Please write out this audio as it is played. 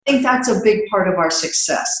think that's a big part of our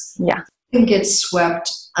success. Yeah. It gets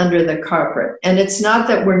swept under the carpet. And it's not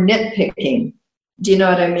that we're nitpicking. Do you know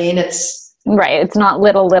what I mean? It's right. It's not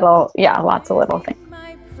little, lots of little things.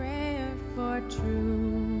 My prayer for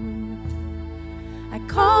truth. I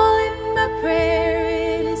call it my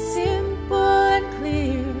prayer. It is simple and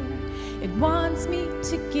clear. It wants me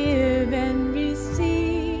to give and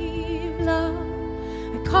receive love.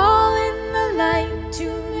 I call in the light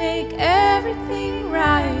to make everything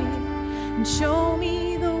right and show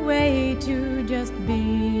me the way to just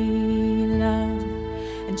be love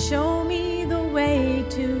and show me the way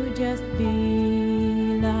to just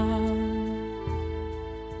be love.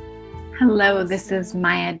 Hello, this is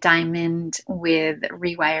Maya Diamond with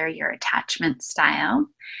Rewire Your Attachment Style.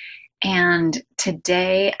 And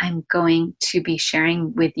today I'm going to be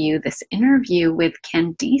sharing with you this interview with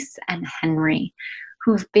Candice and Henry,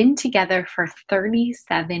 who've been together for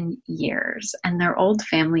 37 years, and they're old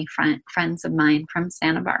family friends of mine from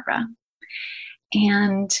Santa Barbara.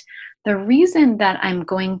 And the reason that I'm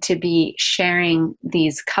going to be sharing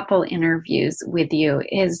these couple interviews with you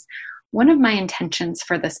is one of my intentions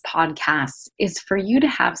for this podcast is for you to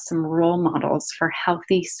have some role models for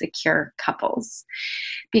healthy, secure couples.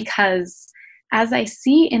 Because as I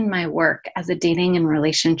see in my work as a dating and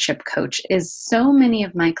relationship coach, is so many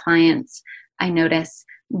of my clients, I notice,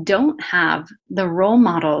 don't have the role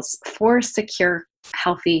models for secure,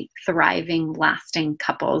 healthy, thriving, lasting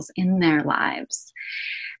couples in their lives.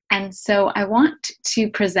 And so I want to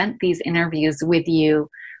present these interviews with you,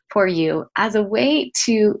 for you, as a way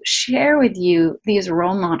to share with you these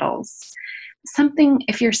role models. Something,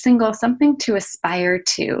 if you're single, something to aspire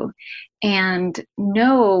to and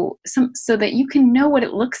know, so that you can know what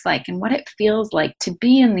it looks like and what it feels like to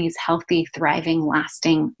be in these healthy, thriving,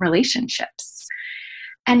 lasting relationships.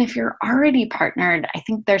 And if you're already partnered, I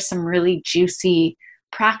think there's some really juicy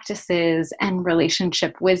practices and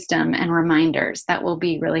relationship wisdom and reminders that will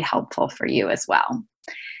be really helpful for you as well.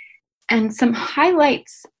 And some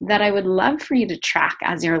highlights that I would love for you to track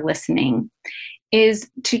as you're listening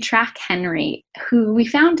is to track Henry, who we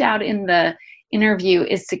found out in the interview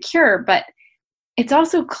is secure, but it's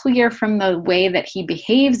also clear from the way that he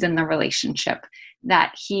behaves in the relationship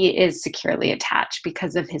that he is securely attached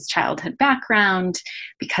because of his childhood background,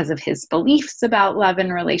 because of his beliefs about love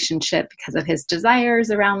and relationship, because of his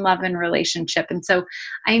desires around love and relationship. And so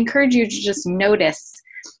I encourage you to just notice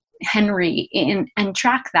Henry and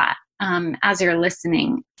track that as you're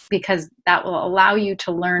listening, because that will allow you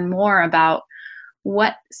to learn more about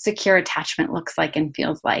what secure attachment looks like and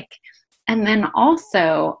feels like. And then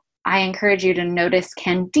also, I encourage you to notice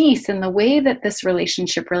Candice and the way that this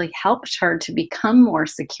relationship really helped her to become more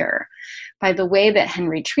secure by the way that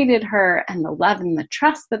Henry treated her and the love and the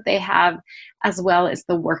trust that they have, as well as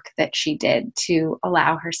the work that she did to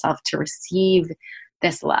allow herself to receive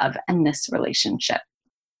this love and this relationship.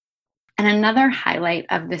 And another highlight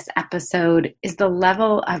of this episode is the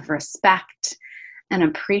level of respect and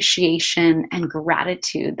appreciation and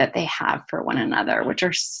gratitude that they have for one another, which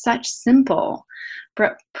are such simple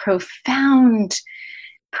but profound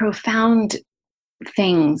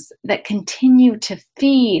things that continue to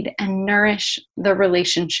feed and nourish the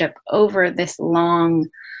relationship over this long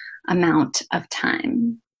amount of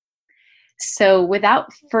time. So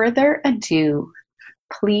without further ado,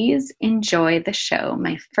 please enjoy the show,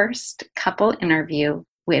 my first couple interview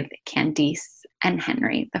with Candice and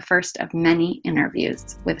Henry, the first of many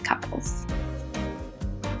interviews with couples.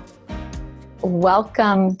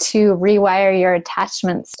 Welcome to Rewire Your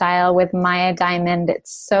Attachment Style with Maya Diamond.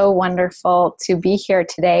 It's so wonderful to be here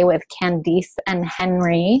today with Candice and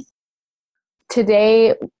Henry.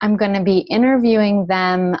 Today, I'm going to be interviewing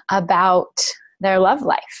them about their love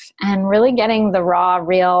life and really getting the raw,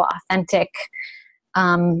 real, authentic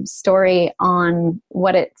story on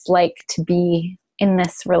what it's like to be in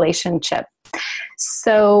this relationship.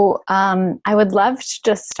 So I would love to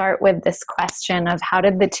just start with this question of how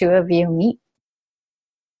did the two of you meet?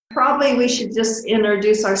 probably we should just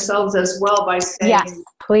introduce ourselves as well by saying, yes,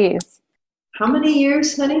 please. How many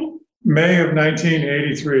years, honey? May of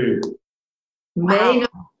 1983. May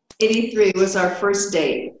 1983 was our first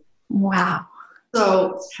date. Wow.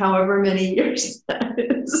 So however many years that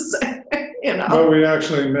is, you know. But we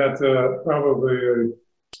actually met probably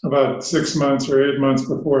about 6 months or 8 months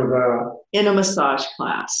before that. In a massage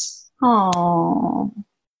class. Oh.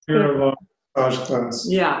 We were a long massage class.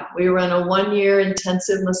 Yeah, we were in a 1-year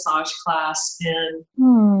intensive massage class,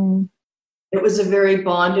 and it was a very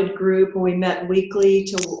bonded group. We met weekly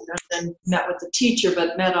and then met with the teacher,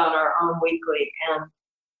 but met on our own weekly.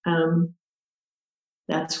 And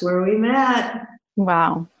that's where we met.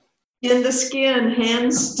 Wow. in the skin,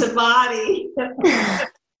 hands to body.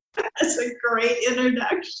 That's a great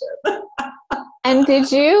introduction. And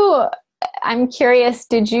I'm curious,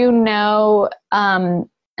 did you know,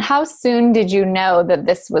 how soon did you know that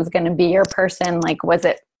this was going to be your person? Like, was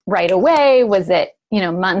it right away? Was it,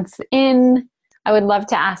 months in? I would love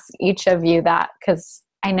to ask each of you that, because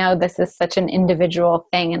I know this is such an individual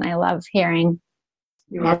thing and I love hearing.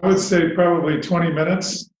 I would say probably 20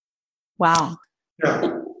 minutes. Wow.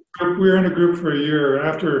 Yeah. We were in a group for a year.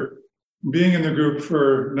 After being in the group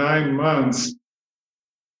for 9 months,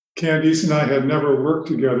 Candice and I had never worked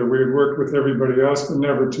together. We had worked with everybody else, but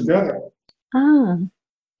never together. Oh.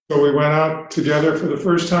 So we went out together for the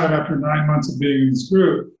first time after 9 months of being in this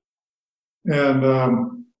group.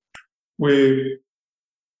 And we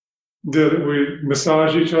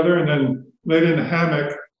massaged each other and then laid in a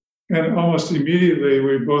hammock. And almost immediately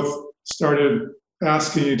we both started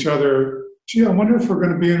asking each other, gee, I wonder if we're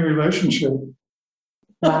going to be in a relationship.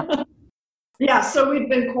 Wow. Yeah, so we've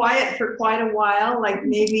been quiet for quite a while, like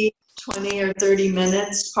maybe 20 or 30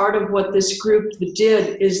 minutes. Part of what this group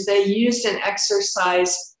did is they used an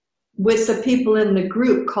exercise with the people in the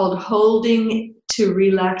group called holding to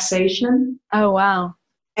relaxation. Oh, wow.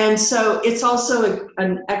 And so it's also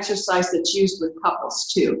an exercise that's used with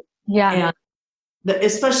couples too. Yeah. And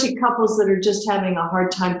especially couples that are just having a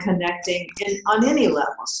hard time connecting on any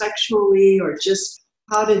level, sexually, or just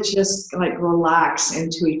how to just like relax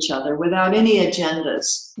into each other without any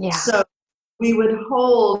agendas. Yeah. So we would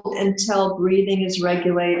hold until breathing is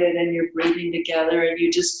regulated and you're breathing together and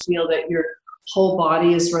you just feel that your whole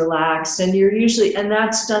body is relaxed, and and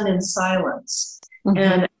that's done in silence. Mm-hmm.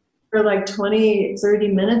 And for like 20, 30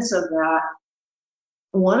 minutes of that,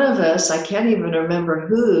 one of us, I can't even remember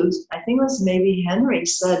who, I think it was maybe Henry,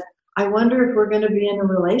 said, I wonder if we're going to be in a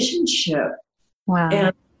relationship. Wow.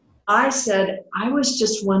 And I said, I was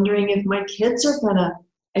just wondering if my kids are going to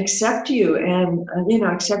accept you and,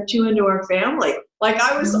 accept you into our family. Like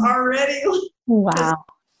I was already wow. a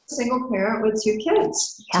single parent with 2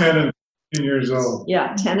 kids. 10 and 13 years old.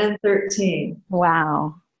 Yeah, 10 and 13.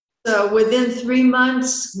 Wow. So within 3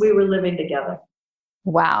 months, we were living together.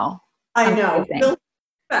 Wow. I know. Really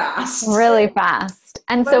fast. Really fast.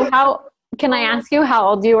 And so can I ask you how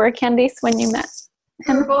old you were, Candice, when you met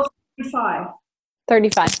him? We were both 35.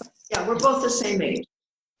 35. Yeah, we're both the same age.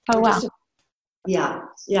 Oh, wow.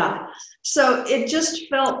 Yeah. So it just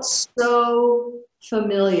felt so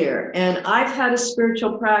familiar. And I've had a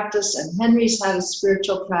spiritual practice and Henry's had a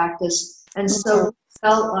spiritual practice. And so it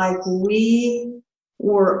felt like we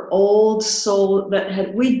were old soul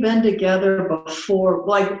we'd been together before,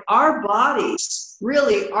 like our bodies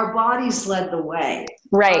led the way.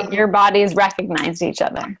 Right. Your bodies recognized each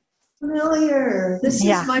other. Familiar. This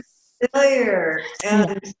is my familiar.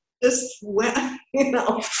 And just went,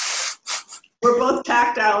 we're both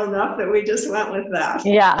tactile enough that we just went with that.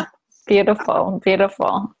 Yeah. Beautiful.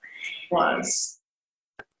 Beautiful. Was.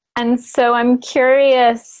 And so I'm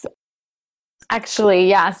curious,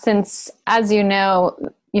 actually, since, as you know,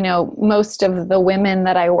 most of the women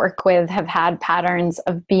that I work with have had patterns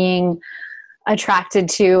of being attracted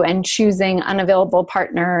to and choosing unavailable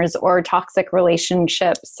partners or toxic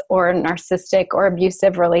relationships or narcissistic or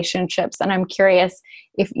abusive relationships. And I'm curious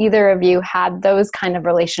if either of you had those kind of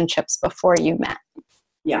relationships before you met.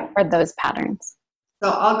 Yeah. Or those patterns.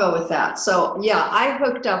 So I'll go with that. So I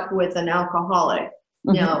hooked up with an alcoholic.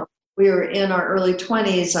 Mm-hmm. We were in our early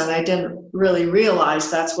 20s and I didn't really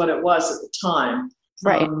realize that's what it was at the time.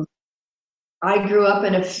 Right. I grew up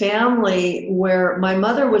in a family where my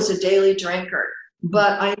mother was a daily drinker,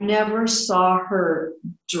 but I never saw her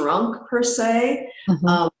drunk per se.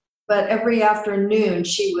 Mm-hmm. But every afternoon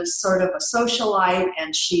she was sort of a socialite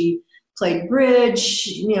and she played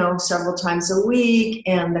bridge, several times a week.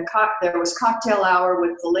 And there was cocktail hour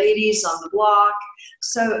with the ladies on the block.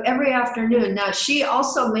 So every afternoon. Now she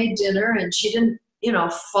also made dinner and she didn't,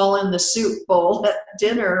 fall in the soup bowl at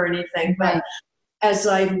dinner or anything. But right. As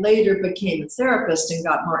I later became a therapist and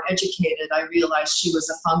got more educated, I realized she was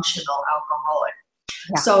a functional alcoholic.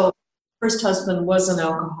 Yeah. So first husband was an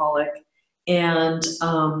alcoholic, and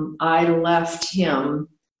I left him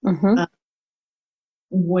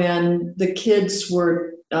when the kids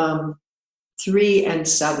were 3 and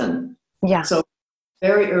 7. Yeah. So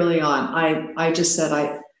very early on, I just said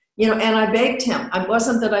and I begged him. It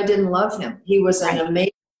wasn't that I didn't love him. He was an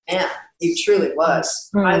amazing man. He truly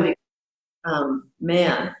was. Highly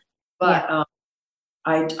man, but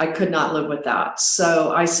I could not live with that.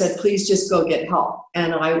 So I said, please just go get help,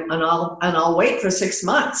 and I'll wait for 6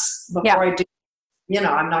 months before I do.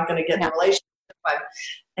 I'm not going to get in a relationship.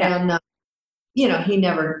 And he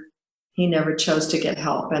never he never chose to get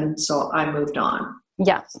help. And so I moved on.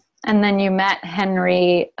 Yeah. And then you met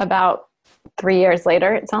Henry about 3 years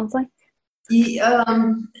later, it sounds like?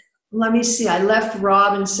 Let me see. I left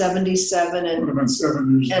Rob in 77 Would have been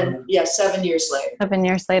 7 years later. yeah, 7 years later. 7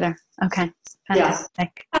 years later. Okay.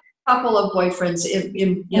 Fantastic. A couple of boyfriends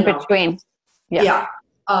in between. Yeah.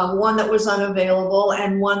 One that was unavailable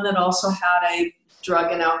and one that also had a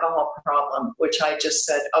drug and alcohol problem, which I just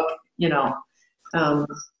said, okay, no.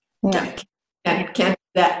 can't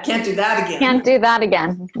do that again. Can't do that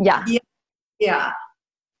again. Yeah. Yeah.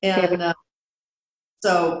 And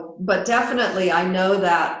but definitely I know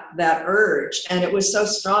that urge, and it was so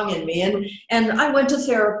strong in me. And I went to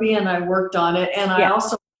therapy and I worked on it, and I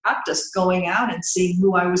also practiced going out and seeing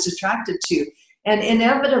who I was attracted to. And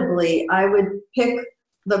inevitably I would pick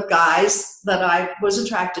the guys that I was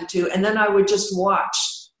attracted to, and then I would just watch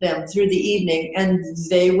them through the evening, and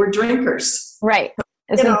they were drinkers. Right.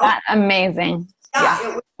 Isn't that amazing?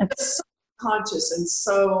 Yeah. It was so conscious and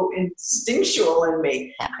so instinctual in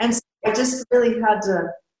me. Yeah. And so I just really had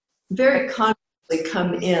to very consciously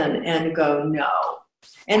come in and go, no.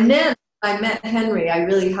 And then I met Henry. I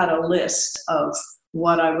really had a list of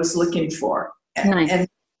what I was looking for. Nice. And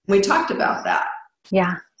we talked about that.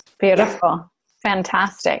 Yeah. Beautiful. Yeah.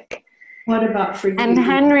 Fantastic. What about for you? And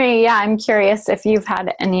Henry, I'm curious if you've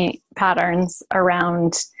had any patterns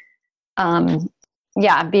around,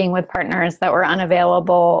 being with partners that were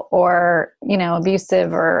unavailable or,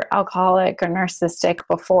 abusive or alcoholic or narcissistic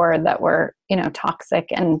before, that were, toxic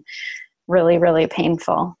and really, really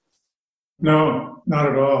painful. No, not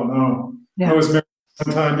at all. No. Yeah. I was married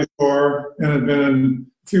one time before and had been in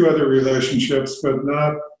a few other relationships, but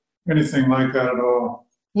not anything like that at all.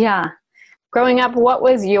 Yeah. Growing up, what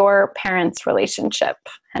was your parents' relationship,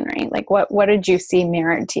 Henry? Like, what did you see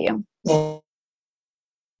mirrored to you? Well,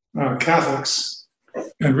 Catholics,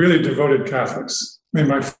 and really devoted Catholics. I mean,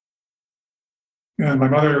 my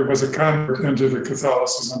mother was a convert into the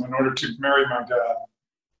Catholicism in order to marry my dad.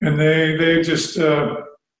 And they just,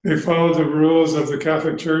 they followed the rules of the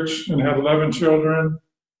Catholic Church and had 11 children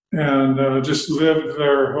and just lived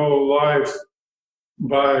their whole life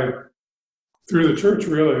through the church,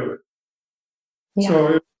 really. Yeah. So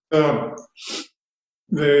it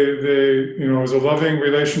was a loving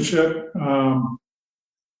relationship.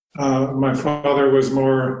 My father was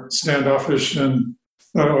more standoffish and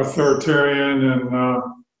authoritarian, and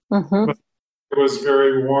it was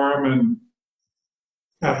very warm and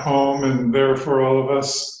at home and there for all of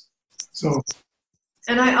us. So.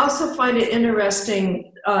 And I also find it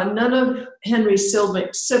interesting. None of Henry's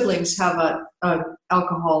siblings have a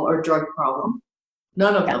alcohol or drug problem.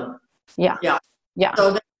 None of them. Yeah.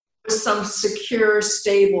 So there was some secure,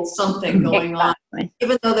 stable something going on.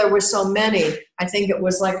 Even though there were so many, I think it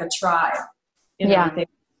was like a tribe. They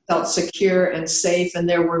felt secure and safe, and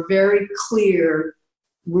there were very clear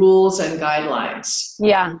rules and guidelines.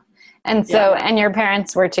 Yeah. And so, and your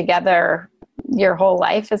parents were together your whole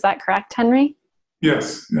life, is that correct, Henry?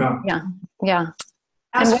 Yes. Yeah. Yeah.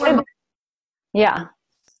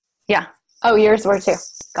 Oh, yours were too.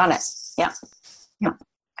 Got it. Yeah.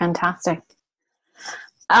 Fantastic.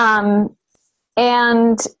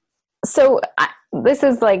 And so this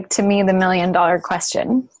is like, to me, the $1 million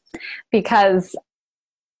question, because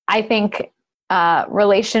I think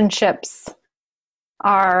relationships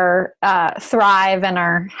are thrive and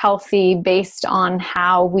are healthy based on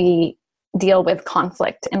how we deal with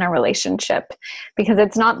conflict in a relationship, because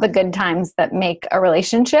it's not the good times that make a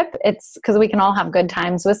relationship. It's because we can all have good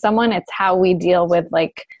times with someone. It's how we deal with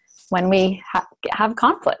when we have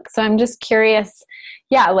conflict. So I'm just curious,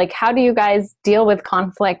 how do you guys deal with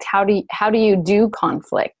conflict? How do you do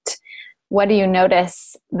conflict? What do you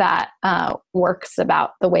notice that works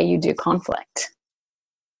about the way you do conflict?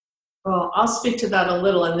 Well, I'll speak to that a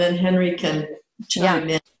little, and then Henry can chime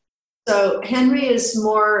in. So Henry is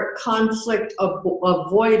more conflict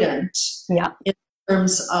avoidant in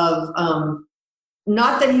terms of,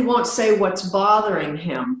 not that he won't say what's bothering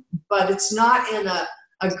him, but it's not in a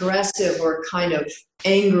aggressive or kind of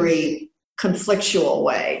angry, conflictual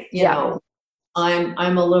way. You know,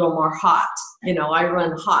 I'm a little more hot. I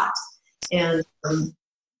run hot, and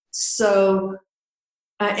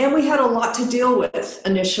and we had a lot to deal with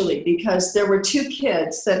initially, because there were 2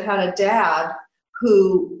 kids that had a dad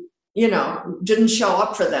who, didn't show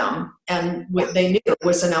up for them, and they knew it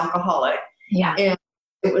was an alcoholic. Yeah.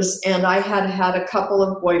 And I had a couple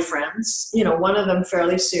of boyfriends, one of them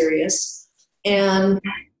fairly serious. And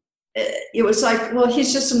it was like, well,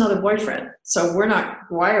 he's just another boyfriend. So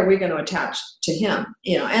why are we going to attach to him?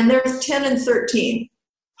 And they're 10 and 13,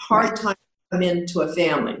 hard time to come into a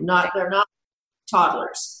family. They're not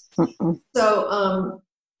toddlers. So,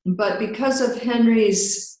 but because of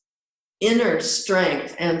Henry's inner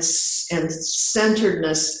strength and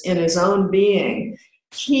centeredness in his own being,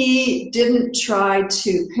 he didn't try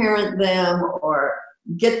to parent them or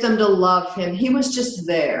get them to love him. He was just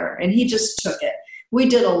there, and he just took it. We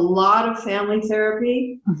did a lot of family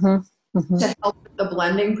therapy to help with the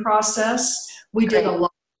blending process. We did a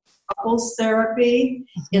lot of couples therapy.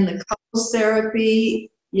 In the couples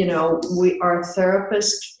therapy, our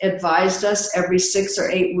therapist advised us every 6 or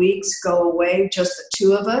 8 weeks, go away, just the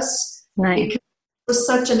two of us. Nice. Because it was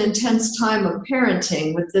such an intense time of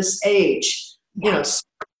parenting with this age,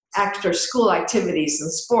 after school activities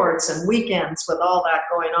and sports and weekends with all that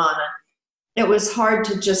going on. And it was hard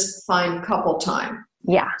to just find couple time.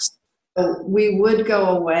 Yeah. So we would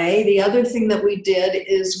go away. The other thing that we did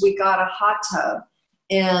is we got a hot tub,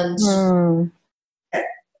 and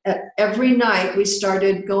every night we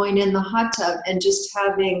started going in the hot tub and just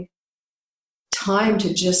having time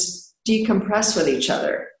to just decompress with each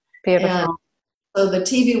other. Beautiful. And so the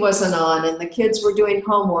TV wasn't on, and the kids were doing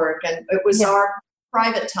homework, and it was our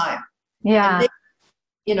private time. Yeah. And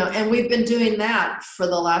and we've been doing that for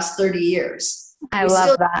the last 30 years. I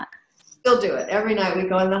love that. Still do it. Every night we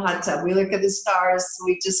go in the hot tub. We look at the stars.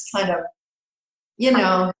 We just kind of,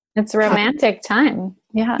 it's a romantic time.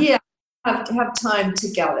 Yeah. Yeah. Have time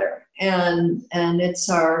together. And it's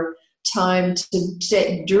our time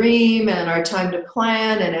to dream, and our time to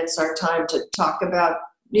plan, and it's our time to talk about,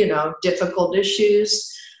 difficult issues.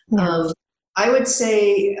 Yeah. I would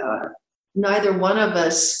say neither one of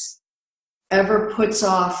us ever puts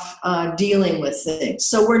off dealing with things.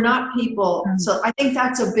 So we're not people. So I think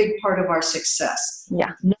that's a big part of our success.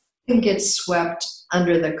 Yeah. Nothing gets swept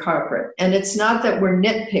under the carpet. And it's not that we're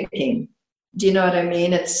nitpicking. Do you know what I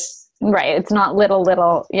mean? It's right. It's not little,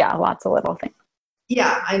 lots of little things.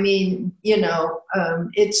 Yeah. I mean,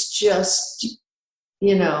 it's just,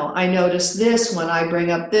 I notice this when I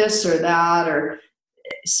bring up this or that, or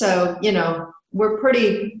so, we're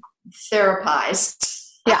pretty therapized.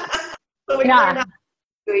 Yeah. So we learn how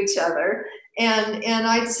to each other. And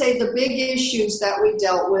I'd say the big issues that we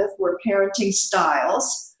dealt with were parenting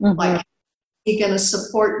styles. Like, he's going to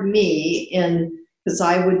support me because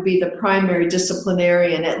I would be the primary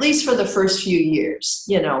disciplinarian, at least for the first few years,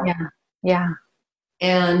 Yeah.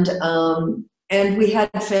 And we had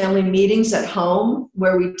family meetings at home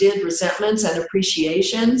where we did resentments and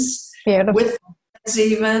appreciations. Beautiful. With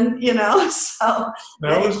even, so.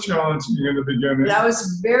 That was challenging in the beginning. That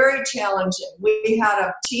was very challenging. We had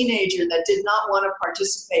a teenager that did not want to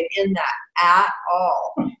participate in that at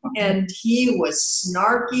all. And he was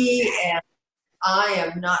snarky, and I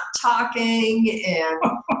am not talking. And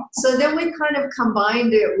so then we kind of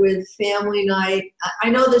combined it with family night.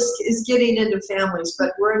 I know this is getting into families,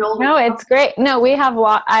 but we're an older. No, it's great. No, we have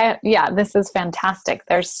this is fantastic.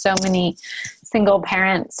 There's so many single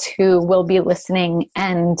parents who will be listening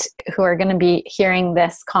and who are going to be hearing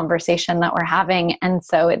this conversation that we're having. And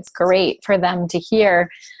so it's great for them to hear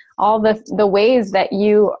all the ways that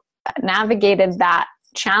you navigated that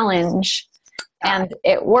challenge. And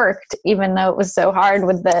it worked, even though it was so hard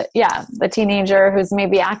with the teenager who's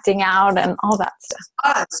maybe acting out and all that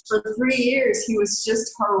stuff. For 3 years, he was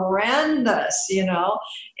just horrendous,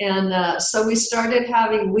 And so we started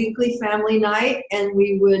having weekly family night, and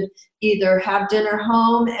we would either have dinner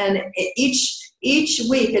home, and each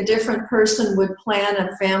week a different person would plan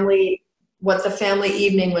what the family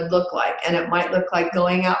evening would look like. And it might look like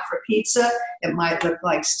going out for pizza. It might look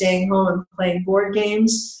like staying home and playing board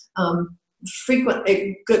games.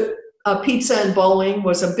 Frequently good pizza and bowling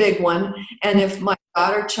was a big one, and if my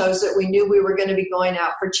daughter chose it, we knew we were going to be going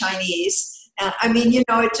out for Chinese. And I mean, it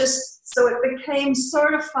became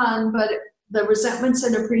sort of fun, but the resentments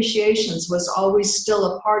and appreciations was always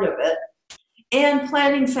still a part of it, and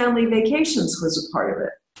planning family vacations was a part of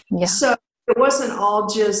it. Yeah. So it wasn't all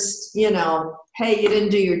just hey, you didn't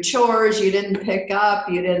do your chores, you didn't pick up,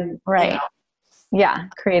 you didn't right. Yeah,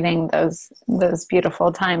 creating those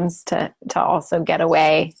beautiful times to also get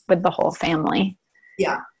away with the whole family.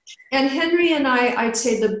 Yeah. And Henry and I'd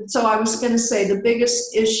say I was going to say the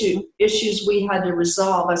biggest issues we had to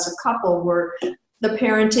resolve as a couple were the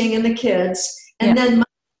parenting and the kids, and then money,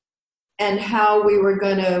 and how we were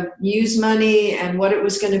going to use money and what it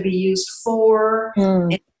was going to be used for,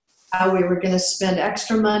 and how we were going to spend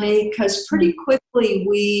extra money, because pretty quickly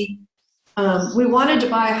we wanted to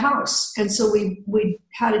buy a house. And so we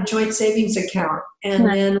had a joint savings account. And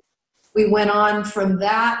then we went on from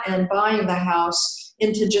that and buying the house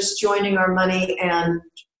into just joining our money. And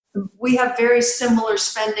we have very similar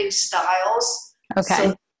spending styles. Okay. So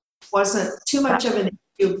it wasn't too much of an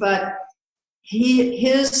issue, but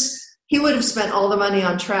he would have spent all the money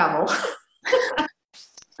on travel.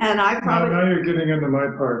 And I probably now you're getting into my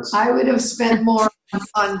parts. I would have spent more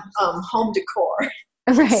on home decor.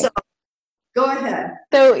 Right. So, go ahead.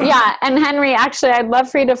 So yeah, and Henry, actually, I'd love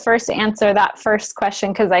for you to first answer that first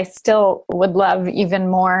question, because I still would love even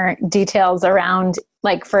more details around,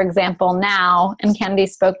 like, for example, now, and Candy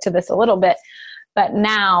spoke to this a little bit, but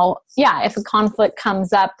now, yeah, if a conflict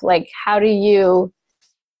comes up, like,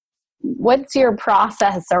 what's your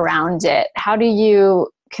process around it? How do you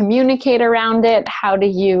communicate around it? How do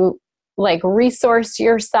you, like, resource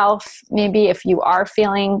yourself? Maybe if you are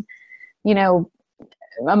feeling,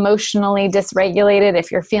 emotionally dysregulated,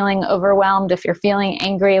 if you're feeling overwhelmed, if you're feeling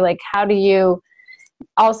angry, like, how do you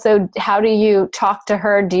talk to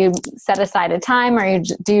her? Do you set aside a time, or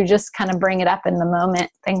do you just kind of bring it up in the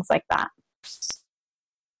moment? Things like that.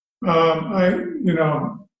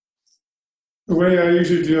 The way I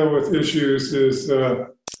usually deal with issues is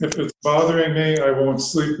if it's bothering me, I won't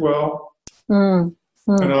sleep well. And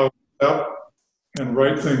I'll get up and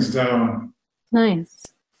write things down. Nice.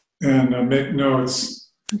 And make notes.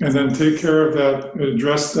 And then take care of that,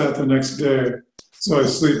 address that the next day, so I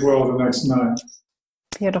sleep well the next night.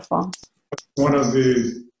 Beautiful. One of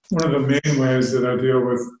the main ways that I deal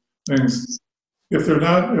with things. If they're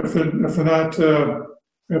not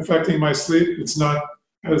affecting my sleep, it's not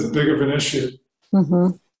as big of an issue.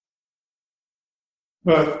 Mm-hmm.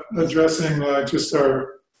 But addressing just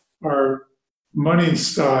our money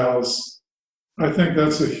styles, I think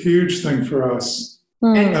that's a huge thing for us.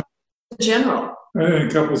 And in general.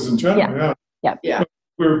 And couples in general, yeah.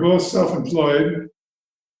 We're both self-employed,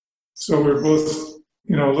 so we're both,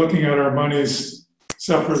 looking at our monies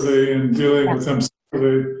separately and dealing with them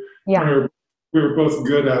separately. Yeah. We're both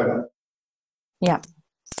good at it. Yeah.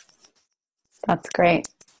 That's great.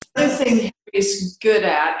 The other thing he's good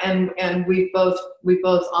at, and we both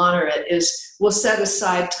honor it, is we'll set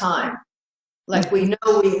aside time. Like, we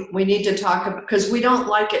know we need to talk about, because we don't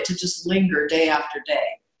like it to just linger day after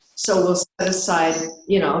day. So we'll set aside,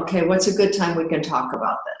 okay, what's a good time we can talk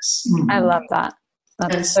about this? I love that.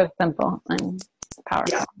 That's so simple and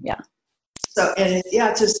powerful. Yeah. So, and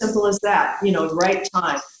it's as simple as that, right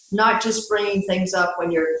time. Not just bringing things up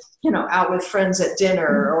when you're, out with friends at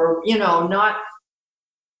dinner, or, not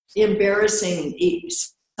embarrassing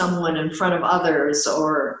someone in front of others,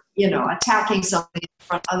 or, attacking someone in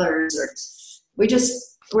front of others.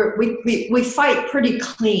 Or we fight pretty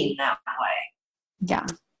clean that way. Yeah.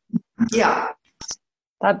 Yeah.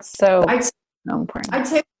 That's so important. I'd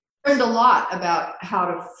say we learned a lot about how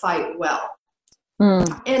to fight well.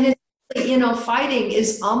 And fighting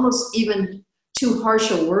is almost even too harsh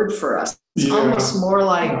a word for us. It's almost more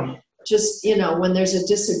like just, when there's a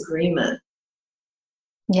disagreement.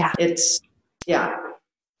 Yeah.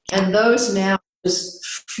 And those now are just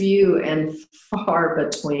few and far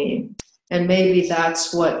between. And maybe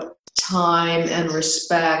that's what time and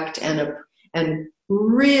respect and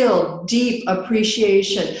real deep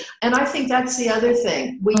appreciation. And I think that's the other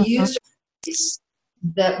thing. We use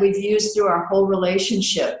that we've used through our whole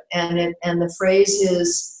relationship. And the phrase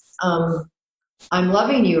is, I'm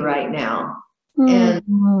loving you right now. And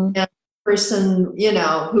the person,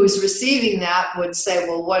 who's receiving that would say,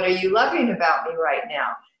 well, what are you loving about me right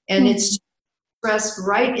now? And it's expressed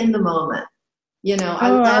right in the moment.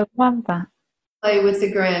 I love that. Play with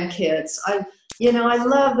the grandkids. I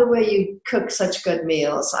love the way you cook such good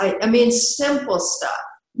meals. I mean, simple stuff.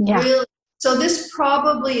 Yeah. Really. So this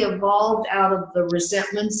probably evolved out of the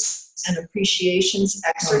resentments and appreciations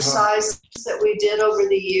exercise that we did over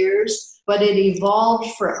the years, but it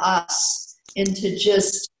evolved for us into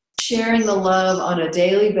just sharing the love on a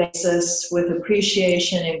daily basis with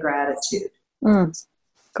appreciation and gratitude.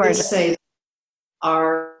 Gorgeous. Say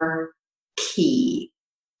our key.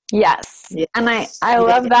 Yes. Yeah. And I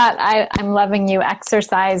love that. I'm loving you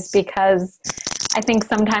exercise, because I think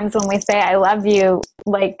sometimes when we say I love you,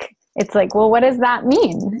 like, it's like, well, what does that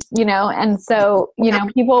mean? And so,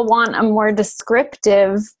 people want a more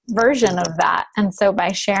descriptive version of that. And so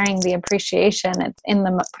by sharing the appreciation, it's in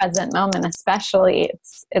the present moment, especially,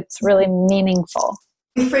 it's really meaningful.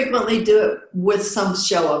 We frequently do it with some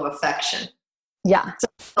show of affection. Yeah.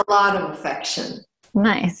 A lot of affection.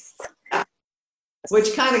 Nice.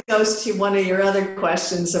 Which kind of goes to one of your other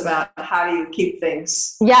questions about how do you keep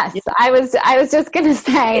things. Yes, I was just going to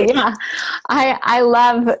say, I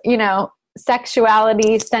love,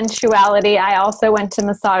 sexuality, sensuality. I also went to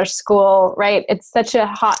massage school, right? It's such a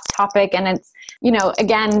hot topic, and it's,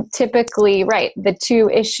 again, typically, right, the two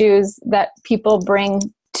issues that people bring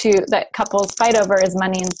that couples fight over is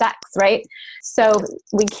money and sex, right? So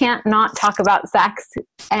we can't not talk about sex.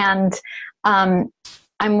 And I'm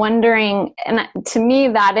wondering, and to me,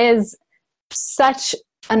 that is such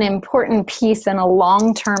an important piece in a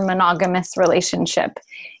long-term monogamous relationship,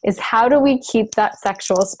 is how do we keep that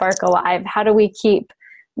sexual spark alive? How do we keep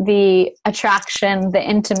the attraction, the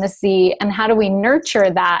intimacy, and how do we nurture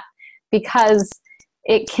that? Because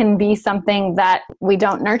it can be something that we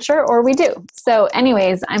don't nurture or we do. So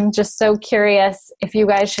anyways, I'm just so curious if you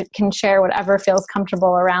guys can share whatever feels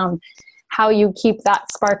comfortable around how you keep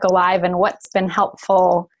that spark alive and what's been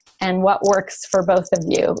helpful and what works for both of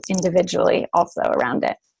you individually also around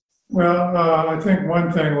it. Well, I think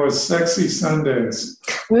one thing was sexy Sundays.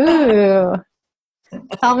 Ooh,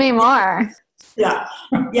 tell me more. Yeah.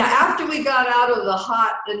 Yeah. After we got out of the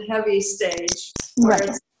hot and heavy stage, where Right.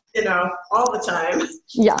 it's, all the time.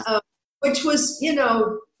 Yeah. Which was,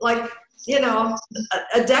 like,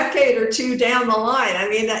 a decade or two down the line. I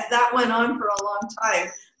mean, that went on for a long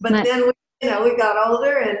time. But Right. then, we got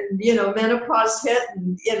older and, menopause hit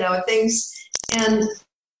and, things.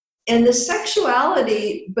 And the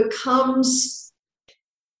sexuality becomes,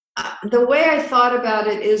 the way I thought about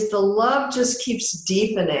it is the love just keeps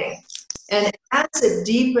deepening. And as it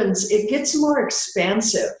deepens, it gets more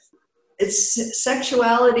expansive.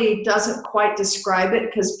 Sexuality doesn't quite describe it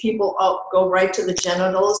because people go right to the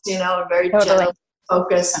genitals, very Totally. genital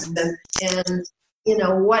focused. And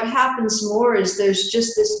what happens more is there's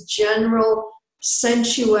just this general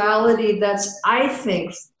sensuality that's, I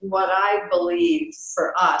think, what I believe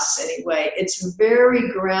for us anyway, it's very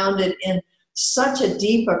grounded in such a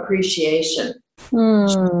deep appreciation.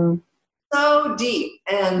 So deep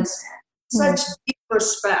and such deep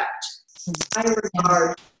respect. I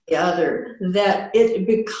regard the other, that it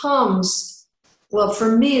becomes, well,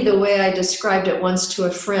 for me, the way I described it once to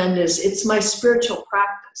a friend is it's my spiritual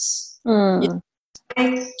practice.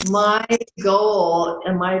 My goal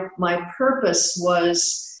and my purpose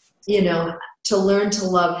was, to learn to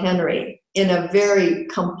love Henry in a very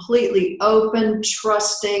completely open,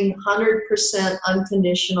 trusting, 100%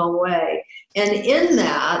 unconditional way. And in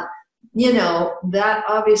that, that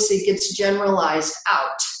obviously gets generalized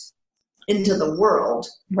out into the world.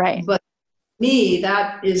 Right. But me,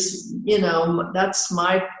 that is, that's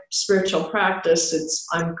my spiritual practice.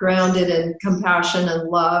 I'm grounded in compassion and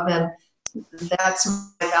love, and that's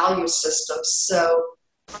my value system. So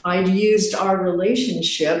I used our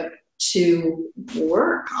relationship to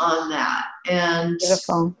work on that. And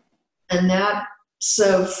Beautiful. And that,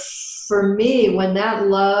 so for me, when that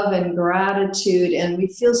love and gratitude, and we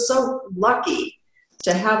feel so lucky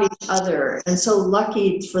to have each other and so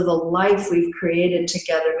lucky for the life we've created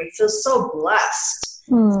together. We feel so blessed.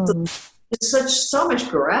 There's so much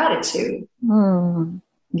gratitude.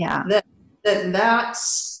 Yeah.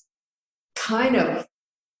 That's kind of,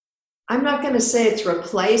 I'm not going to say it's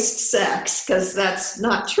replaced sex because that's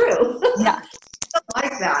not true. Yeah.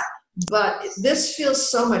 Like that. But this feels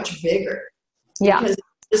so much bigger. Yeah. Because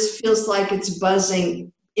this feels like it's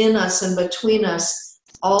buzzing in us and between us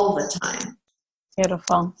all the time.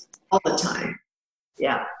 Beautiful. All the time.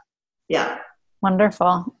 Yeah. Yeah.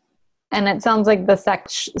 Wonderful. And it sounds like the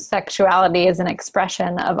sexuality is an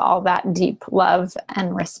expression of all that deep love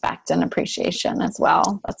and respect and appreciation as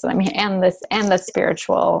well. That's what I mean. And the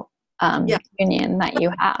spiritual union that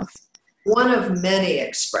you have. One of many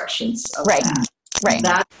expressions of Right. that. Right.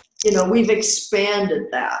 That, we've expanded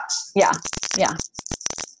that. Yeah. Yeah.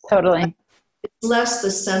 Totally. It's less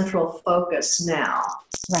the central focus now.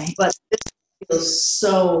 Right. But it feels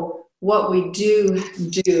so, what we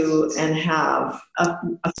do and have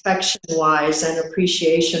affection-wise and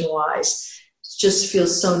appreciation-wise just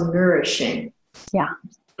feels so nourishing. Yeah.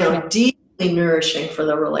 Deeply nourishing for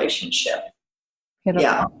the relationship. Beautiful.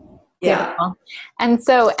 Yeah. Yeah. Beautiful.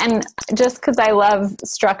 And just because I love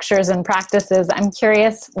structures and practices, I'm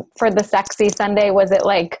curious, for the Sexy Sunday, was it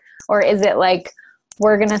like, or is it like,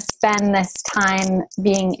 we're going to spend this time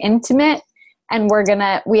being intimate and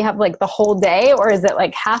we have like the whole day, or is it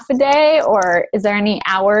like half a day, or is there any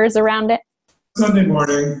hours around it? Sunday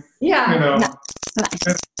morning. Yeah. Nice.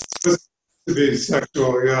 It's supposed to be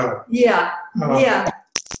sexual, yeah. Yeah. Yeah.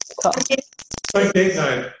 Cool. It's like date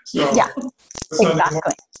night. So Yeah. Sunday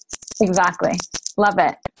morning. Exactly. Love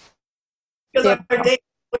it. Because our date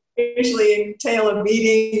would usually entail a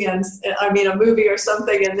meeting and, a movie or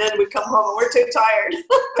something, and then we come home and we're too tired.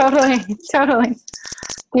 Totally.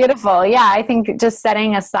 Beautiful. Yeah, I think just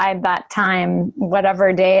setting aside that time,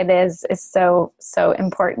 whatever day it is so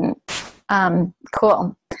important.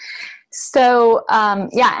 Cool. So,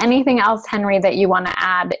 anything else, Henry, that you want to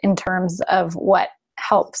add in terms of what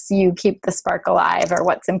helps you keep the spark alive, or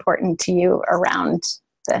what's important to you around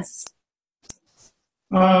this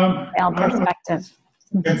male perspective?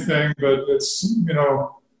 same thing, but it's,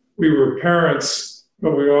 we were parents,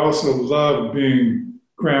 but we also loved being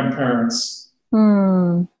grandparents.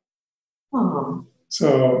 Oh.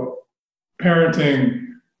 So parenting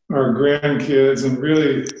our grandkids and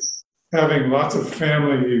really having lots of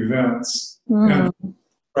family events and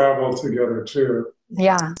travel together too.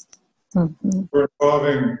 Yeah. We're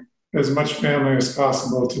involving as much family as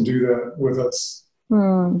possible to do that with us.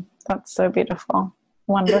 That's so beautiful.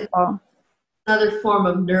 Wonderful. Another form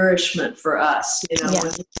of nourishment for us, when we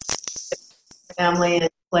family and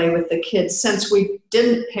play with the kids, since we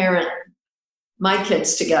didn't parent my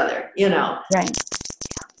kids together, Right.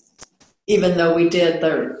 even though we did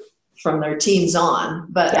from their teens on,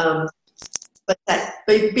 but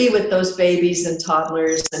be with those babies and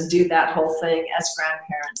toddlers and do that whole thing as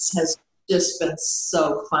grandparents has just been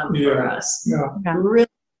so fun for us. Yeah. Really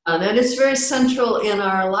fun. And it's very central in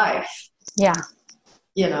our life. Yeah.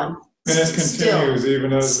 And it continues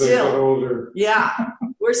even as they get older. Yeah.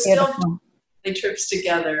 We're still doing trips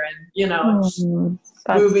together and, that's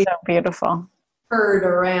moving so beautiful. Heard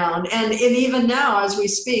around. And even now, as we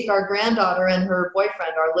speak, our granddaughter and her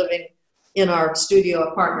boyfriend are living in our studio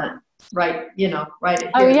apartment, right here.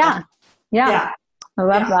 Oh, yeah. I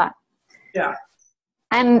love that. Yeah.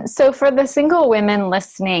 And so for the single women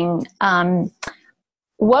listening,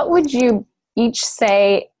 what would you each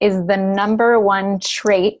say is the number one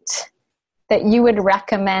trait that you would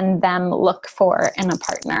recommend them look for in a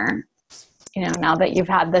partner? Now that you've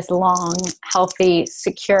had this long, healthy,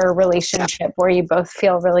 secure relationship where you both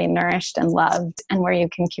feel really nourished and loved and where you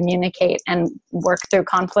can communicate and work through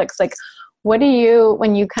conflicts, like what do you,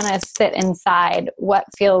 when you kind of sit inside, what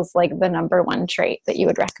feels like the number one trait that you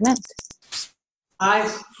would recommend?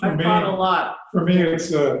 I've thought a lot. For me,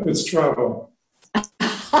 it's travel.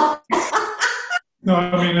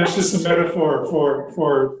 No, it's just a metaphor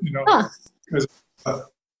for because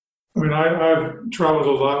I've traveled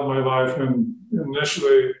a lot in my life, and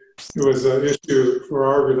initially it was an issue for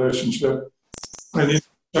our relationship. I needed to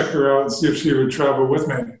check her out and see if she would travel with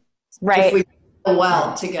me. Right. If we travel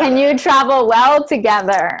well together. Can you travel well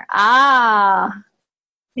together?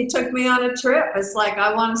 He took me on a trip. It's like,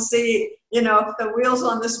 I want to see, if the wheels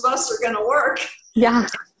on this bus are going to work. Yeah,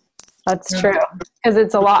 that's true. Because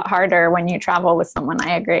it's a lot harder when you travel with someone.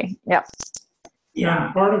 I agree. Yep. Yeah.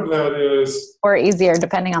 And part of that is... Or easier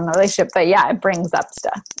depending on the relationship. But it brings up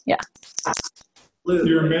stuff. Yeah.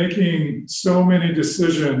 You're making so many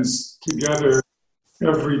decisions together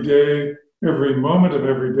every day, every moment of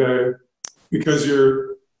every day, because we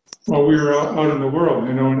were out in the world,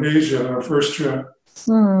 in Asia, our first trip.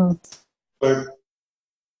 Like,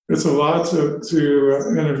 it's a lot to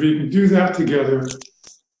and if you can do that together,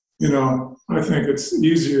 I think it's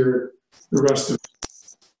easier the rest of it.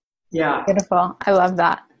 Yeah. Beautiful. I love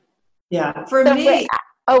that. Yeah. For me.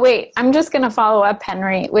 Wait, I'm just going to follow up,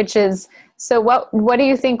 Henry, which is, so what do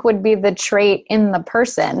you think would be the trait in the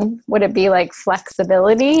person? Would it be like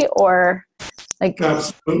flexibility or like?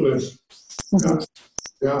 Absolutely.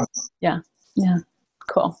 Yeah.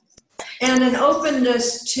 Cool. And an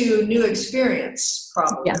openness to new experience,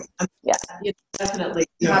 probably. Yeah. Definitely.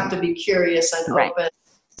 You have to be curious and open.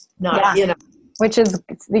 Which is,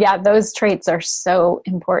 those traits are so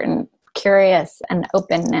important. Curious and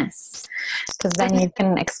openness, because then you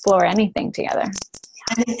can explore anything together.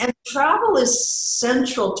 And travel is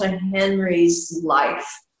central to Henry's life.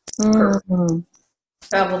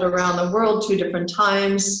 Traveled around the world 2 different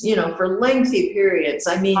times, for lengthy periods.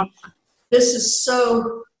 This is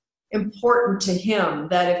so important to him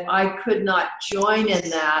that if I could not join in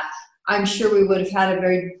that, I'm sure we would have had a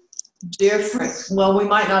very different, we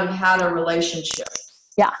might not have had a relationship.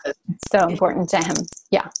 Yeah, it's so important to him.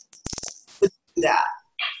 Yeah. That.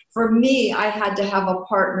 For me, I had to have a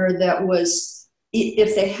partner that was,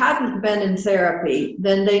 if they hadn't been in therapy,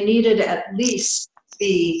 then they needed to at least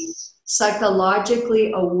be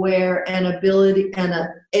psychologically aware and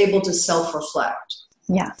able to self-reflect.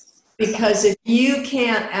 Yeah. Because if you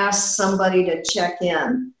can't ask somebody to check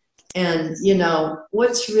in and,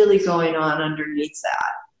 what's really going on underneath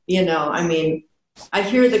that? I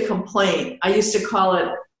hear the complaint. I used to call it,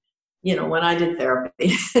 when I did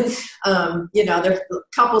therapy, there are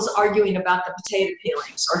couples arguing about the potato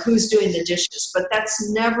peelings or who's doing the dishes, but that's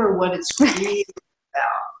never what it's really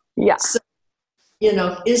about. Yeah. So,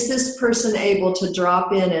 is this person able to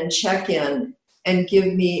drop in and check in and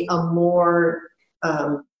give me a more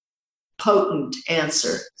potent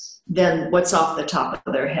answer than what's off the top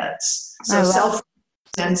of their heads? So self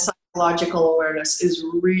and psychological awareness is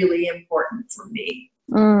really important for me.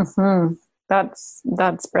 Mm-hmm.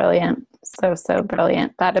 That's brilliant. So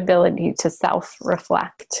brilliant. That ability to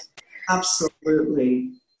self-reflect.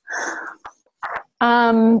 Absolutely.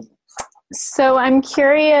 So I'm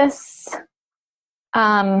curious,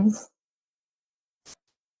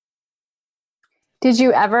 did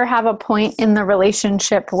you ever have a point in the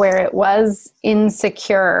relationship where it was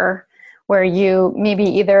insecure, where you, maybe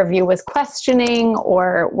either of you was questioning,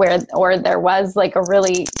 or there was like a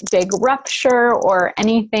really big rupture, or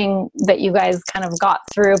anything that you guys kind of got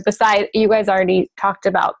through? Besides, you guys already talked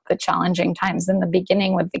about the challenging times in the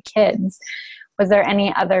beginning with the kids. Was there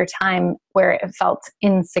any other time where it felt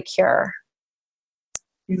insecure?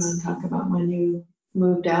 You want to talk about when you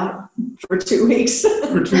moved out for 2 weeks?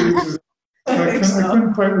 For 2 weeks. I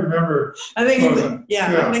couldn't quite remember. I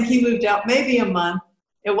think he moved out maybe a month.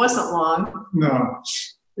 It wasn't long. No.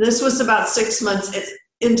 This was about 6 months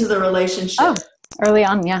into the relationship. Oh, early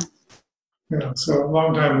on, yeah. Yeah, so a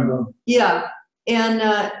long time ago. Yeah. And,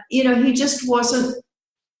 he just wasn't,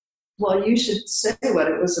 well, you should say what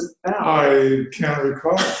it was about. I can't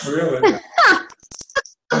recall, really.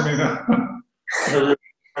 I mean, I really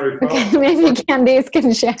can't recall. Okay, maybe Candice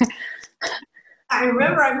can share. I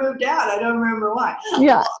remember I moved out. I don't remember why.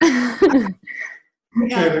 Yeah.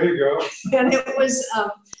 Okay, there you go. And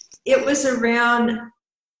it was around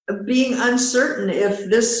being uncertain if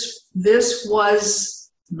this was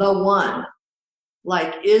the one.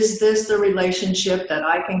 Like, is this the relationship that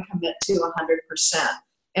I can commit to 100%?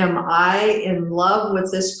 Am I in love with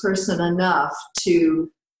this person enough to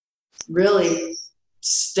really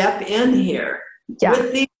step in here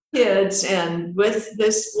with these kids and with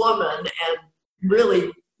this woman and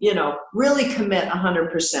really commit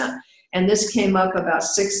 100%? And this came up about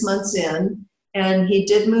 6 months in, and he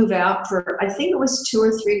did move out for, I think it was 2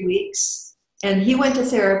 or 3 weeks. And he went to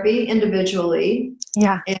therapy individually.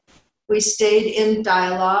 Yeah. And we stayed in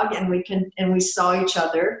dialogue, and we saw each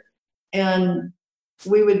other, and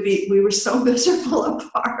we were so miserable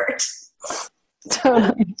apart.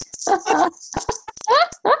 Totally.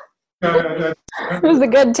 It was a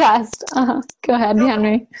good test. Go ahead,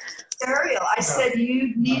 Henry. Ariel, I said,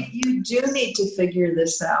 you do need to figure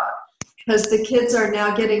this out, because the kids are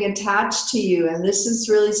now getting attached to you, and this is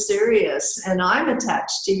really serious, and I'm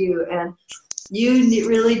attached to you, and you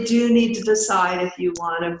really do need to decide if you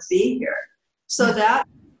want to be here. So that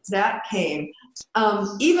came.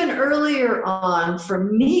 Even earlier on for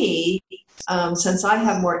me, since I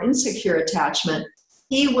have more insecure attachment,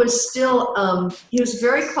 he was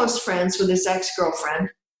very close friends with his ex-girlfriend.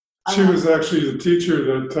 She was actually the teacher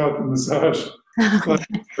that taught the massage class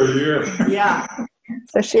for a year. Yeah.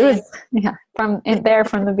 So she was from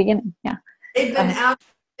the beginning. Yeah. They'd been out of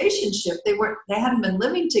a relationship. They hadn't been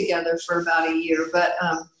living together for about a year, but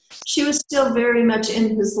she was still very much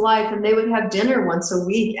in his life, and they would have dinner once a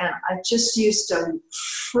week, and I just used to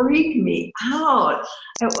freak me out.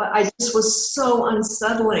 I just was so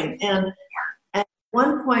unsettling. And at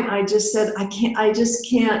one point I just said, I just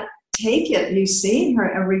can't take it. You seeing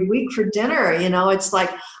her every week for dinner, it's like,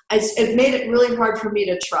 it made it really hard for me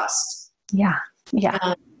to trust. Yeah.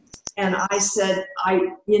 Yeah. And I said,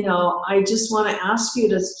 I just want to ask you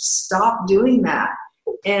to stop doing that.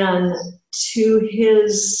 And to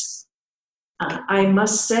his, I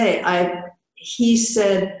must say, he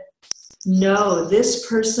said, no, this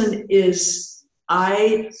person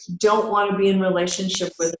I don't want to be in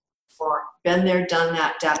relationship with anymore. Been there, done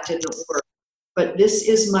that. That didn't work. But this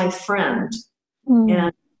is my friend.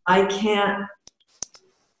 And I can't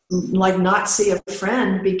not see a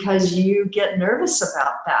friend because you get nervous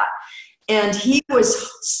about that. And he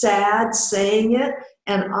was sad saying it,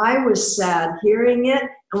 and I was sad hearing it,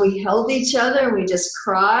 and we held each other and we just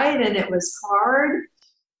cried, and it was hard.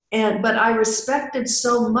 But I respected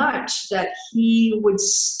so much that he would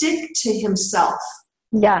stick to himself.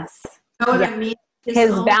 Yes. You know what I mean?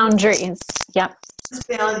 His boundaries. Yep. His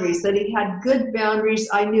boundaries, that he had good boundaries.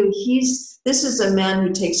 I knew this is a man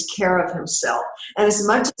who takes care of himself. And as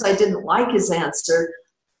much as I didn't like his answer,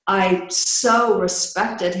 I so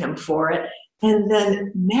respected him for it. And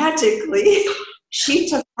then magically, she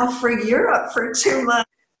took off for Europe for 2 months.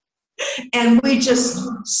 And we just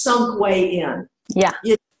sunk way in. Yeah.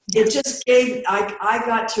 It just I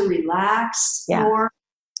got to relax more,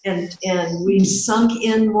 and we sunk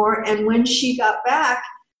in more. And when she got back,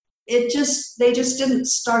 they just didn't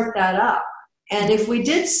start that up. And if we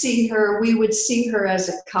did see her, we would see her as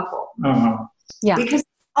a couple. Uh-huh. Yeah. Because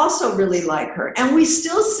I also really like her. And we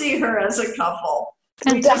still see her as a couple.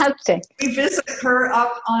 Fantastic. We visit her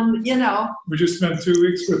up on, We just spent 2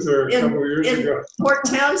 weeks with her a couple of years ago. Port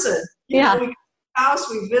Townsend. We go to the house,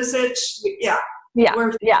 we visit.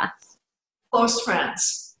 We're close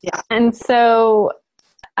friends. Yeah. And so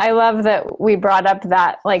I love that we brought up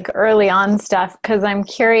that like early on stuff, because I'm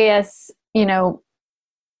curious,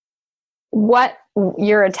 what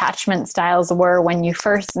your attachment styles were when you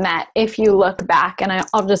first met, if you look back. And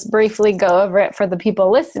I'll just briefly go over it for the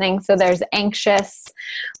people listening. So there's anxious,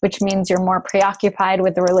 which means you're more preoccupied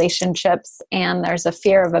with the relationships, and there's a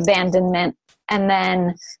fear of abandonment. And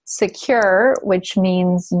then secure, which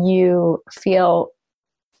means you feel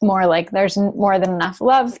more like there's more than enough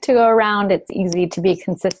love to go around. It's easy to be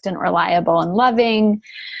consistent, reliable, and loving.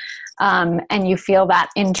 And you feel that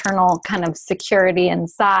internal kind of security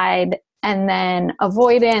inside. And then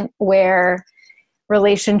avoidant, where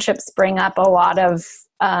relationships bring up a lot of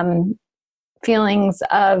feelings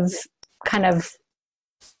of kind of,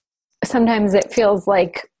 sometimes it feels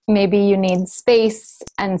like maybe you need space.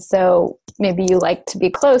 And so maybe you like to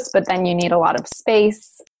be close, but then you need a lot of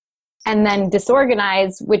space. And then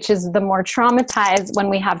disorganized, which is the more traumatized, when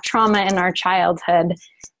we have trauma in our childhood.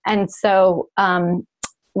 And so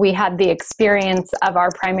we had the experience of our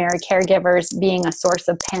primary caregivers being a source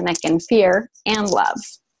of panic and fear and love.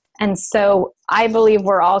 And so I believe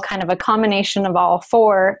we're all kind of a combination of all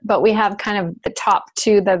four, but we have kind of the top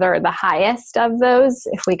two that are the highest of those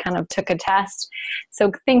if we kind of took a test.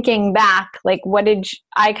 So thinking back, like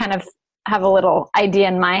I kind of have a little idea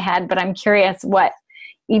in my head, but I'm curious what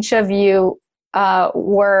each of you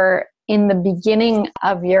were in the beginning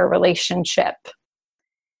of your relationship.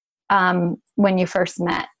 When you first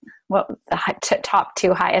met, what the top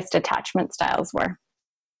two highest attachment styles were?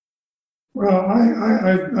 Well,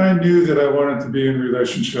 I knew that I wanted to be in a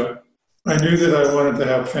relationship. I knew that I wanted to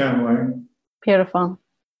have family. Beautiful.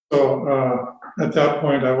 So at that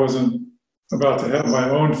point, I wasn't about to have my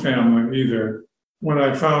own family either. When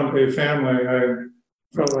I found a family, I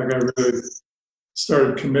felt like I really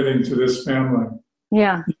started committing to this family.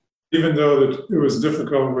 Yeah. Even though it was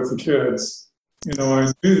difficult with the kids.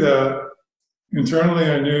 I knew that internally.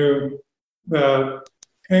 I knew that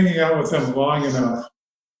hanging out with them long enough,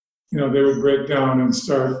 they would break down and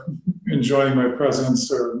start enjoying my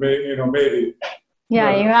presence, or maybe.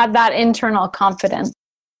 Yeah, you had that internal confidence.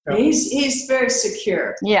 Yeah. He's very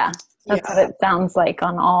secure. Yeah, that's what it sounds like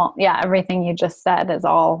on all. Yeah, everything you just said is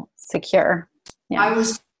all secure. Yeah. I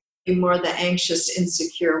was more the anxious,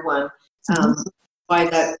 insecure one. Why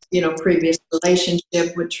that previous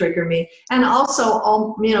relationship would trigger me, and also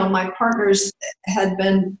all my partners had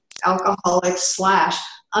been alcoholics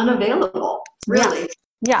 / unavailable. Really,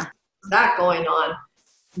 yeah. That going on.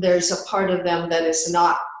 There's a part of them that is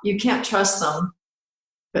not. You can't trust them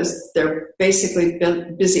because they're basically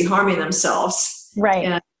busy harming themselves. Right.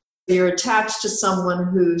 And you're attached to someone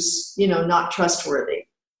who's not trustworthy,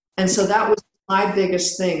 and so that was my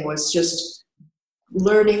biggest thing, was just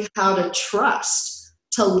learning how to trust.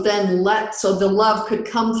 To then so the love could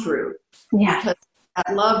come through. Yeah. Because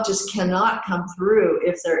that love just cannot come through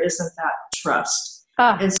if there isn't that trust.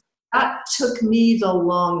 And so that took me the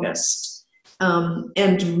longest.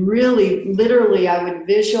 And really, literally, I would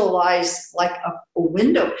visualize like a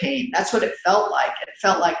window pane. That's what it felt like. It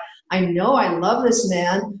felt like, I know I love this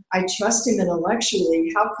man. I trust him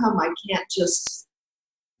intellectually. How come I can't just,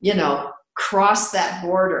 cross that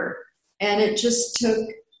border? And it just took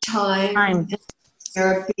time.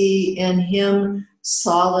 Therapy, and him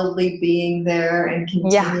solidly being there and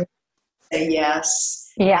continuing to say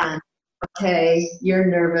yes. Yeah. And, okay, you're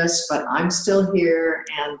nervous, but I'm still here,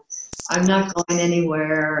 and I'm not going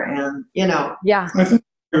anywhere. And Yeah. I think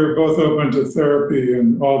we were both open to therapy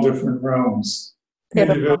in all different realms.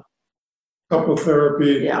 Individual, couple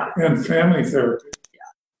therapy, and family therapy.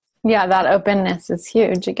 Yeah, that openness is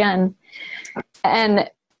huge again. And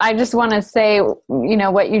I just want to say,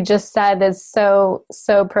 what you just said is so,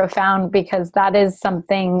 so profound, because that is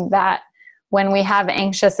something that when we have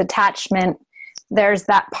anxious attachment, there's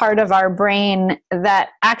that part of our brain that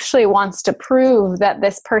actually wants to prove that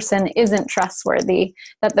this person isn't trustworthy,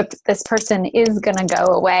 that this person is going to go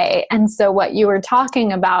away. And so what you were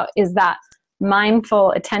talking about is that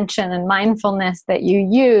mindful attention and mindfulness that you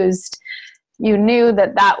used. You knew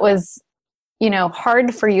that was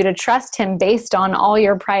hard for you to trust him based on all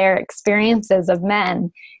your prior experiences of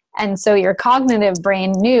men. And so your cognitive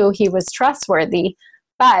brain knew he was trustworthy,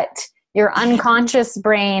 but your unconscious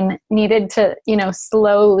brain needed to,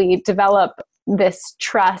 slowly develop this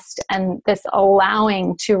trust and this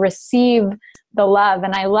allowing to receive the love.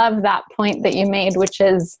 And I love that point that you made, which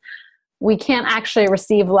is we can't actually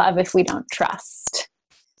receive love if we don't trust.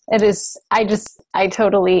 It is, I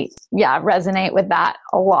totally, resonate with that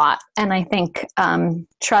a lot. And I think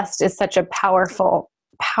trust is such a powerful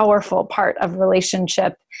part of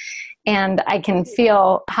relationship. And I can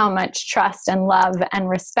feel how much trust and love and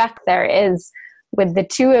respect there is with the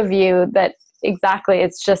two of you that exactly,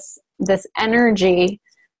 it's just this energy.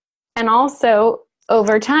 And also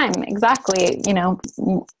over time, exactly,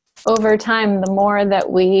 over time, the more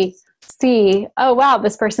that we see, oh, wow,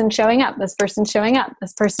 this person's showing up, this person's showing up,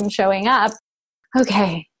 this person's showing up.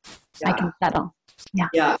 Okay, I can settle. Yeah.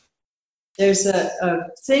 Yeah. There's a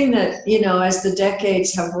thing that, as the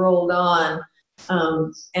decades have rolled on,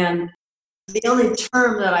 and the only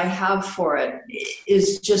term that I have for it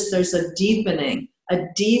is just there's a deepening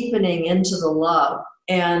into the love.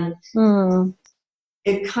 And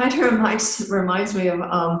it kind of reminds me of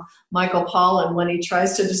Michael Pollan when he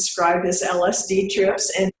tries to describe his LSD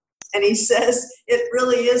trips, and he says it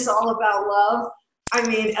really is all about love. I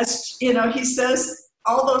mean, as he says,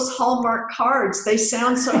 all those Hallmark cards, they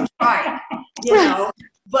sound so trite,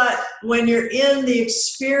 but when you're in the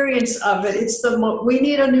experience of it, it's we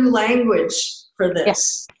need a new language for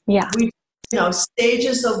this. Yeah. We,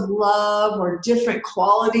 stages of love or different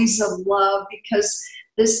qualities of love, because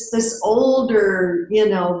this older,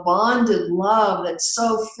 bonded love that's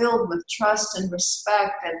so filled with trust and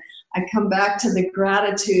respect. And I come back to the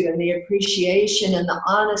gratitude and the appreciation and the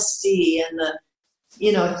honesty and the,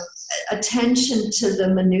 attention to the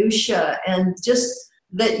minutia, and just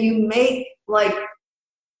that you make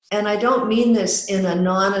and I don't mean this in a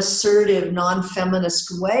non-assertive,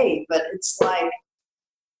 non-feminist way, but it's like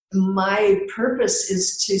my purpose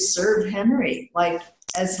is to serve Henry,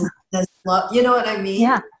 as love, you know what I mean?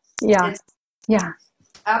 Yeah.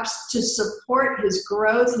 To support his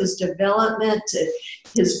growth, his development,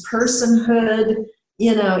 his personhood,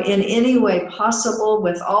 in any way possible,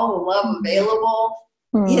 with all the love available.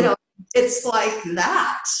 It's like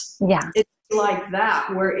that. Yeah. It's like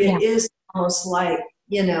that, where it is almost like,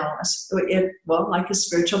 like a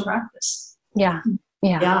spiritual practice. Yeah.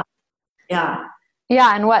 Yeah.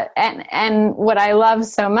 And what I love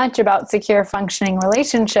so much about secure functioning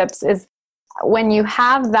relationships is when you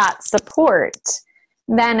have that support,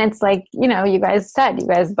 then it's like, you guys said, you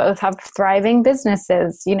guys both have thriving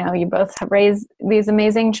businesses, you both have raised these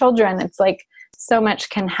amazing children. It's like so much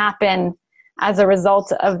can happen as a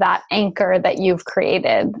result of that anchor that you've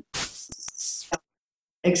created.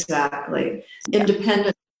 Exactly.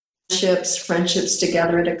 Independent friendships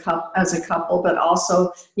together as a couple, but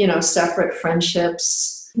also, separate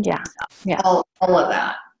friendships. Yeah. All of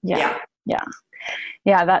that. Yeah.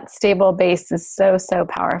 That stable base is so, so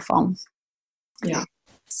powerful. Yeah.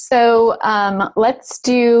 So let's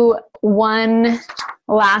do one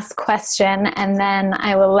last question, and then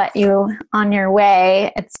I will let you on your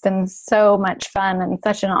way. It's been so much fun and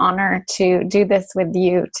such an honor to do this with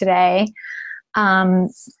you today.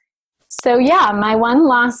 So my one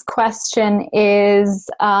last question is,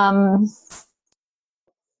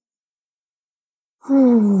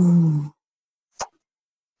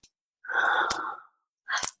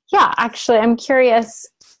 actually, I'm curious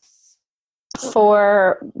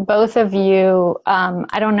for both of you.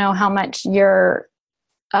 I don't know how much you're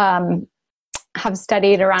have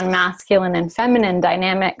studied around masculine and feminine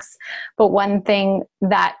dynamics, but one thing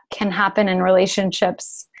that can happen in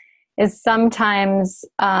relationships is sometimes,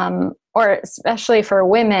 or especially for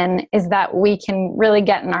women, is that we can really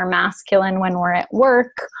get in our masculine when we're at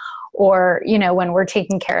work, or, when we're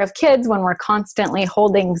taking care of kids, when we're constantly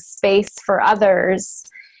holding space for others.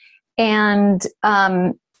 And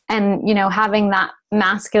having that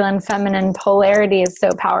masculine feminine polarity is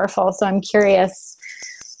so powerful. So I'm curious,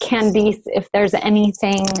 Candice, if there's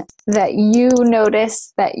anything that you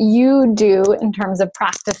notice that you do in terms of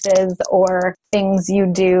practices or things you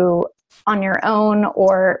do on your own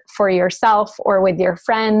or for yourself or with your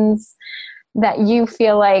friends that you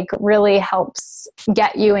feel like really helps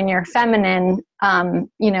get you in your feminine,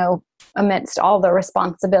 amidst all the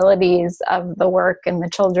responsibilities of the work and the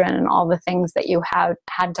children and all the things that you have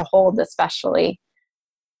had to hold, especially.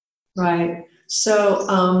 Right. So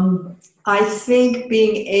I think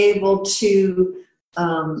being able to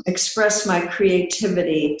express my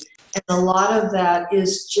creativity, and a lot of that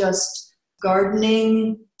is just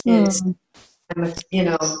gardening, it's,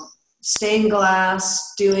 stained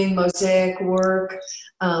glass, doing mosaic work,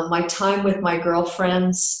 my time with my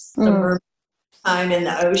girlfriends, the mermaid time in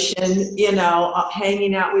the ocean,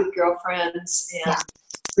 hanging out with girlfriends and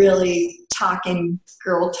really talking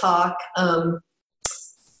girl talk.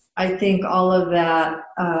 I think all of that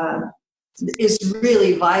is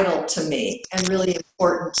really vital to me and really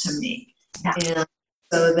important to me. Yeah. And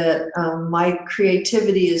so that my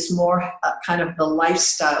creativity is more kind of the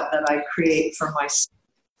lifestyle that I create for myself.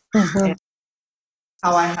 And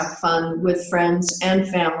how I have fun with friends and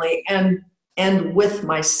family and with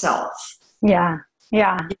myself. Yeah.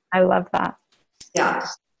 I love that. Yeah.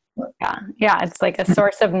 Yeah. It's like a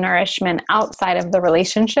source of nourishment outside of the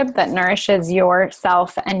relationship that nourishes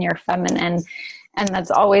yourself and your feminine. And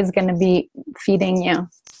that's always going to be feeding you.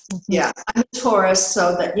 Yeah. I'm a Taurus,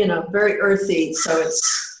 so that, very earthy. So it's,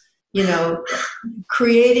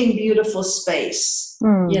 creating beautiful space,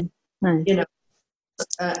 and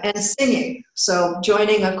singing. So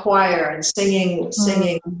joining a choir and singing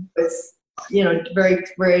with,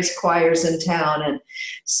 various choirs in town. And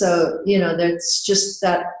so, that's just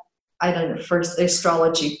that, I don't know, first the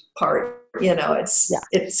astrology part,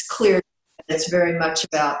 it's clear. It's very much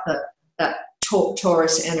about that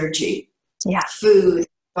Taurus energy. Yeah. Food,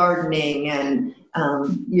 gardening, and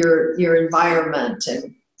your environment,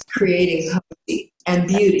 and creating cozy and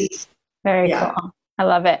beauty. Very cool. I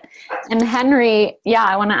love it. And Henry,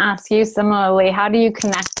 I want to ask you similarly, how do you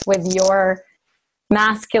connect with your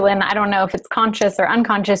masculine? I don't know if it's conscious or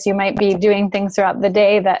unconscious. You might be doing things throughout the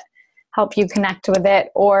day that help you connect with it.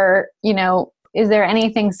 Or, is there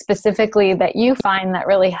anything specifically that you find that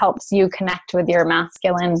really helps you connect with your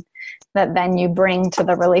masculine that then you bring to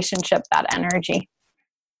the relationship, that energy?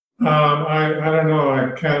 I don't know.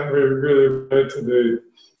 I can't really relate to the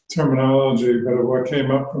terminology, but what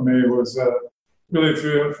came up for me was really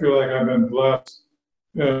feel like I've been blessed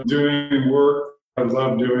doing work I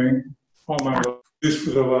love doing all my life, at least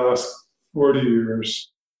for the last 40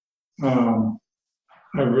 years. I've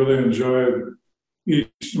really enjoyed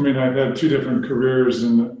each. I mean, I've had 2 different careers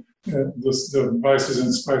in the Vices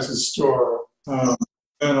and Spices store,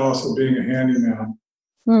 and also being a handyman.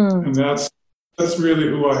 And that's really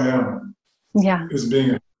who I am. Yeah. Is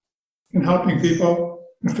being and helping people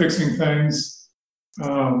and fixing things.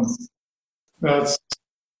 That's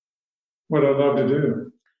what I love to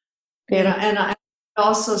do. And I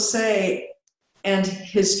also say, and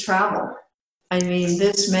his travel. I mean,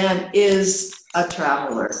 this man is a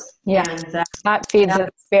traveler. Yeah. And that feeds his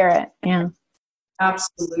spirit. Yeah.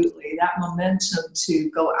 Absolutely. That momentum to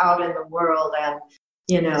go out in the world and,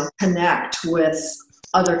 connect with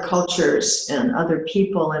other cultures and other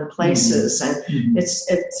people and places. And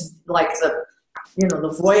it's like the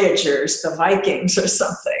Voyagers, the Vikings or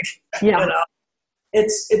something. Yeah.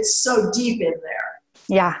 It's so deep in there.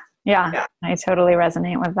 Yeah. I totally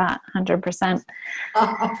resonate with that 100%.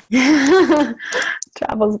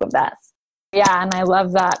 Travel's the best. Yeah. And I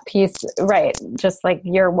love that piece, right? Just like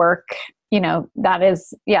your work, that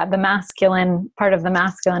is, the masculine part of the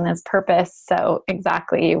masculine is purpose. So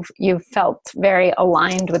exactly. You've felt very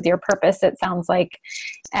aligned with your purpose, it sounds like,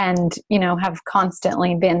 and, have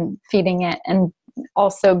constantly been feeding it and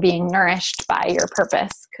also being nourished by your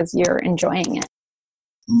purpose because you're enjoying it.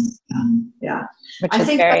 Yeah. Which is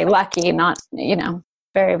very lucky, not,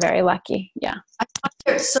 very, very lucky. Yeah. I find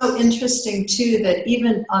it so interesting too, that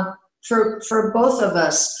even for both of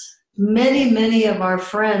us, many of our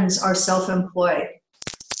friends are self-employed.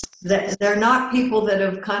 They're not people that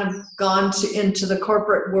have kind of gone into the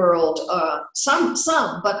corporate world. Some,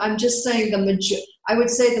 but I'm just saying I would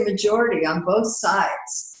say the majority on both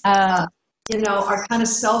sides, are kind of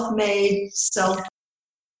self-made,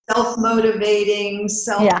 self-motivating,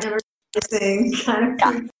 self-energizing kind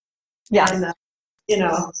of people. Yeah. And,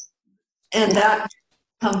 and that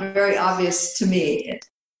become very obvious to me,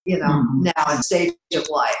 now in stage of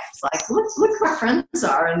life. It's like, look who our friends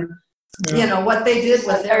are and, what they did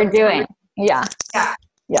with they're doing. Yeah.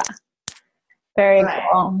 Very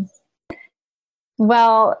cool.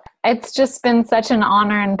 Well, it's just been such an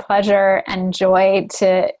honor and pleasure and joy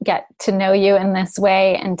to get to know you in this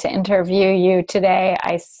way and to interview you today.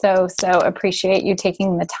 I so appreciate you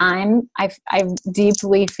taking the time. I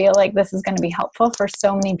deeply feel like this is going to be helpful for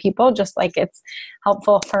so many people, just like it's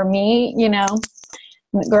helpful for me,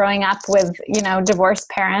 growing up with, divorced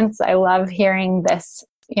parents. I love hearing this,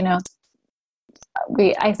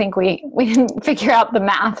 I think we didn't figure out the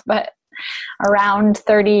math, but around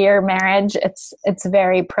 30-year marriage, it's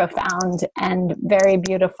very profound and very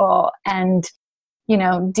beautiful and,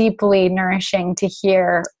 deeply nourishing to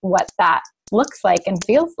hear what that looks like and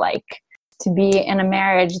feels like to be in a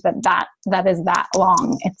marriage that is that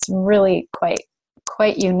long. It's really quite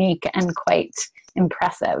unique and quite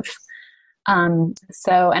impressive. And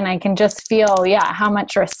I can just feel, how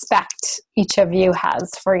much respect each of you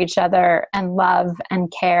has for each other and love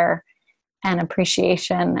and care and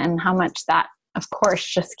appreciation, and how much that, of course,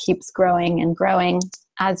 just keeps growing and growing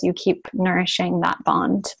as you keep nourishing that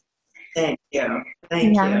bond. Thank you.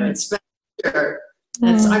 It's been sure.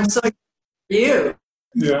 I'm so excited for you.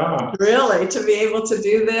 Yeah. Really, to be able to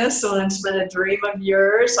do this, and it's been a dream of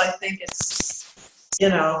yours. I think it's,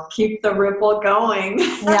 keep the ripple going.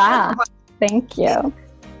 Yeah. Thank you.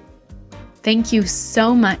 Thank you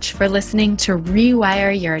so much for listening to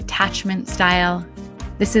Rewire Your Attachment Style.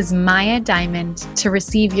 This is Maya Diamond. To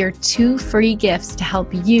receive your 2 free gifts to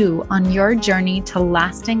help you on your journey to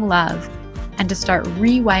lasting love and to start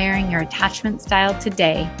rewiring your attachment style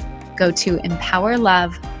today, go to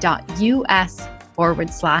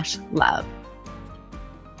empowerlove.us/love.